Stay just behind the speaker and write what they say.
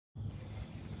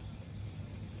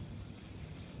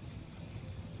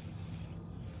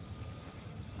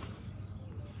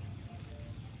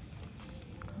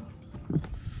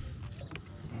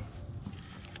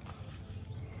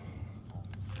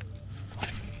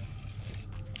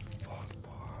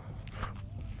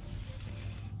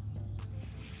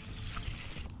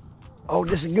Oh,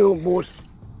 this is a good one, boys.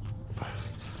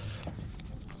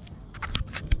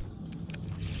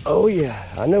 Oh yeah,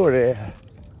 I know where they're at.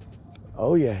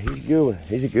 Oh yeah, he's a good one.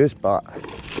 He's a good spot.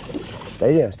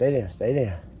 Stay down, stay down, stay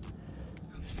down.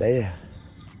 Stay down.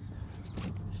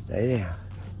 Stay down.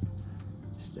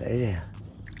 Stay down.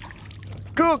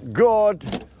 Good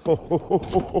God.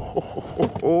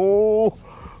 Oh,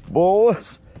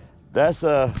 boys. That's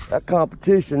that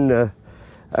competition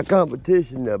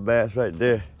bass right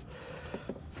there.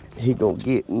 He gonna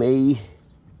get me.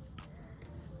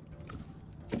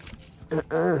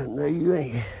 No you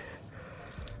ain't.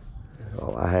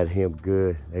 Oh, I had him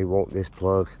good. They want this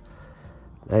plug.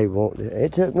 They want this.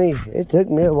 It took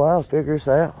me a while to figure this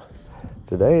out.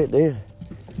 Today it did.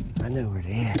 I know where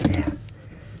they at now.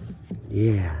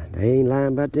 Yeah, they ain't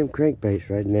lying about them crankbaits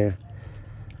right now.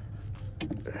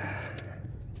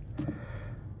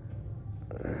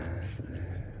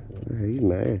 He's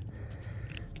mad.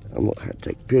 I'm gonna have to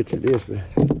take a picture of this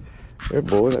one. There,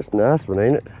 boy, that's a nice one,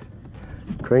 ain't it?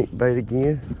 Crankbait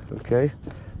again. Okay,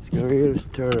 let's go over here. Let's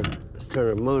turn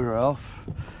the motor off.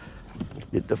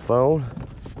 Get the phone.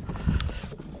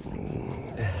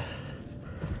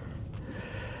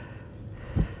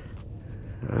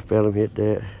 I felt him hit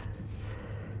that.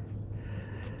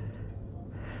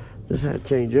 Just had to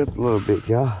change up a little bit,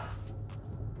 y'all.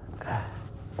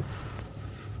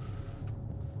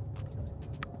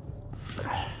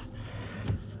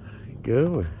 Good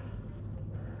one.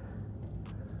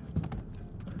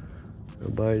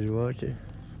 Nobody's watching.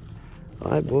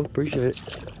 All right, boy, appreciate it.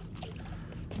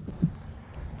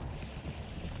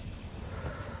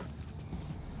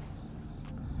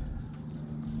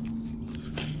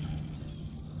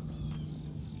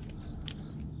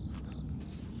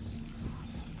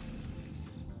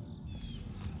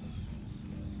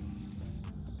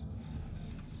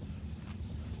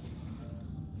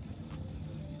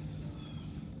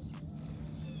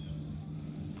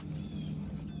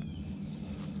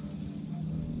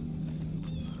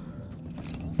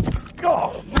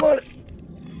 Oh, money.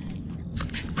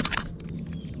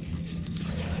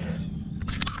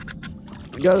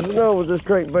 You got us know with this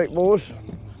crankbait, boys.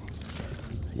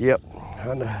 Yep,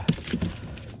 I know.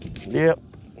 Yep,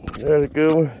 there's a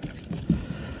good one.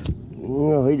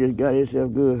 No, he just got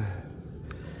himself good.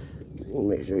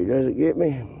 Make sure he doesn't get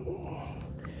me.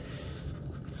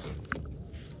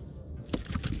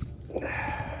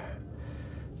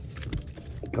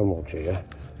 Come on, Chia.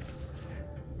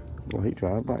 Well, he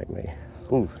tried to bite me.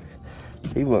 Ooh,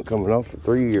 he wasn't coming off for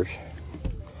 3 years.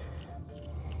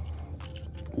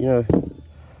 You know,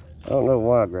 I don't know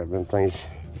why I grabbed them things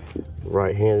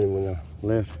right-handed when I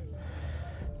left.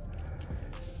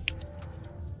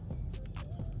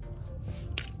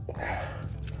 Yeah,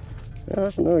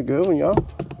 that's another good one, y'all.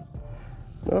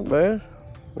 Not bad.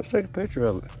 Let's take a picture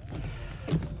of it.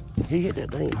 He hit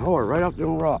that thing hard right off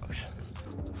them rocks.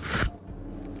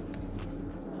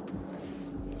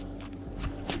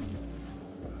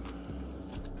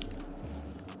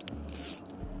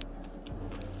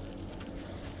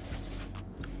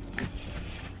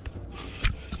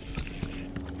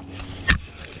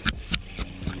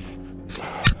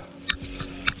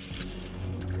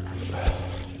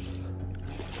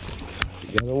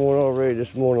 Got one already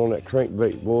this morning on that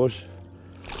crankbait, boys.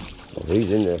 Oh,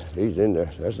 he's in there. He's in there.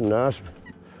 That's a nice one.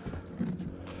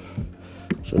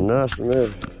 It's a nice one there.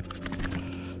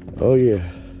 Oh yeah.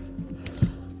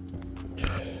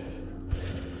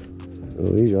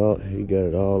 Oh, he got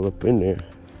it all up in there.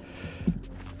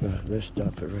 Let's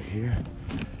stop it right here.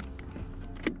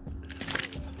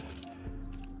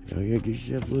 Oh yeah, get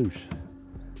yourself loose.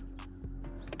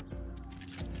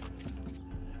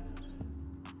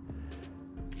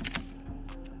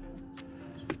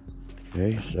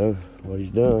 Okay, so what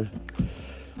he's done.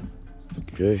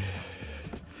 Okay.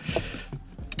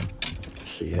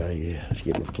 Let's see how he is. Let's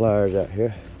get my pliers out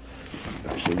here.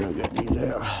 Let's see if I got these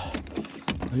out.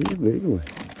 He's a big one.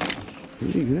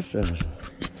 He's a good size one.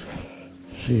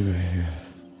 Let's see right here.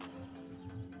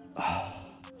 Oh,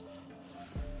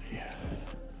 yeah.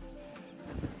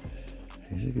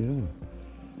 He's a good one.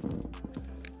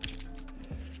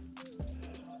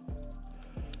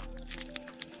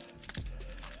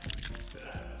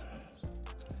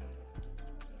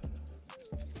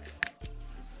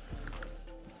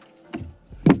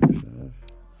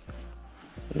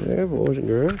 There, boys and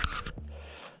girls.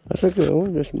 That's a good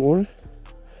one this morning.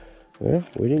 Well,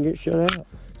 we didn't get shut out.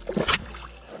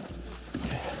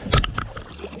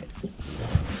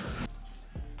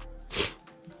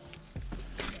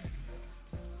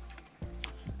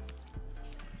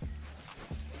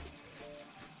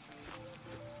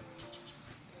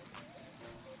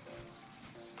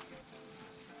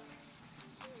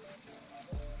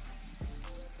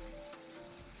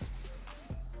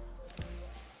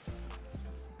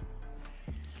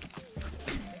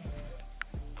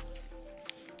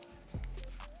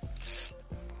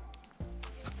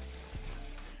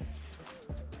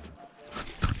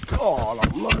 Oh, the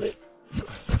money.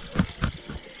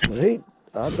 But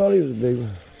I thought he was a big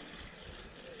one.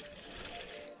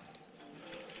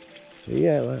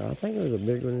 Yeah, I think there was a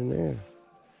big one in there.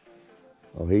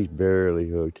 Oh, he's barely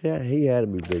hooked. Yeah, he had to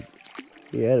be big.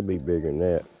 He had to be bigger than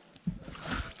that.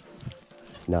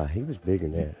 Nah, he was bigger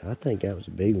than that. I think that was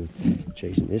a big one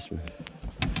chasing this one.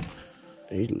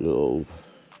 He's a little old.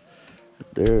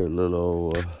 They're a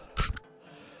little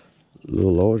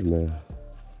large man.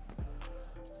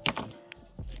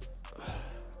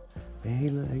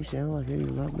 Man, he sounds like he's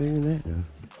a lot bigger than that though.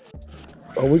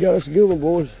 Oh, we got us a good one,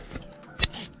 boys.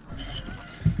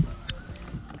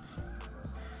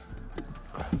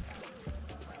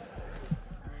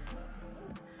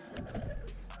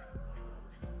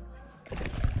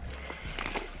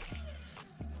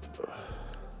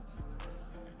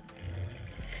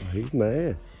 He's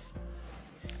mad.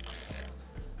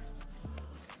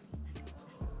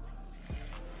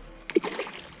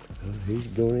 Oh, he's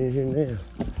going in here now.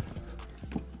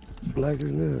 Blacker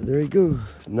than that. There he goes.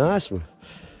 Nice one.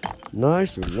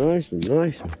 Nice one, nice one,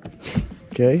 nice one.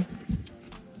 Okay.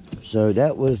 So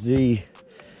that was the,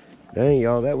 dang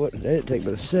y'all, that didn't take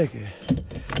but a second.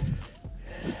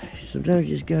 Sometimes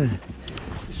you just gotta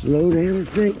slow down and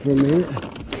think for a minute.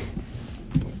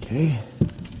 Okay.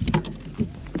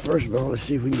 First of all, let's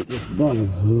see if we can get this bottom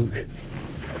hook.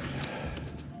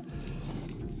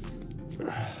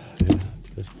 Yeah,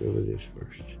 let's go with this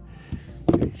first.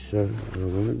 Okay, so what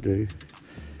I'm gonna do,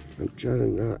 I'm trying to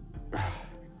not.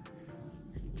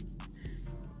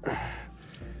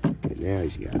 Okay, now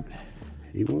he's got it.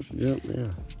 He wants to jump now.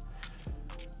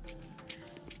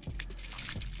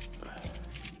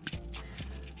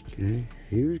 Okay,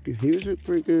 he was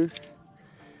pretty good.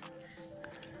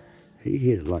 He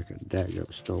hit it like a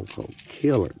daggone stone cold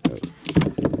killer though.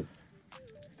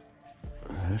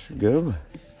 That's a good one.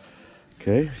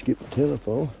 Okay, let's get the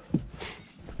telephone.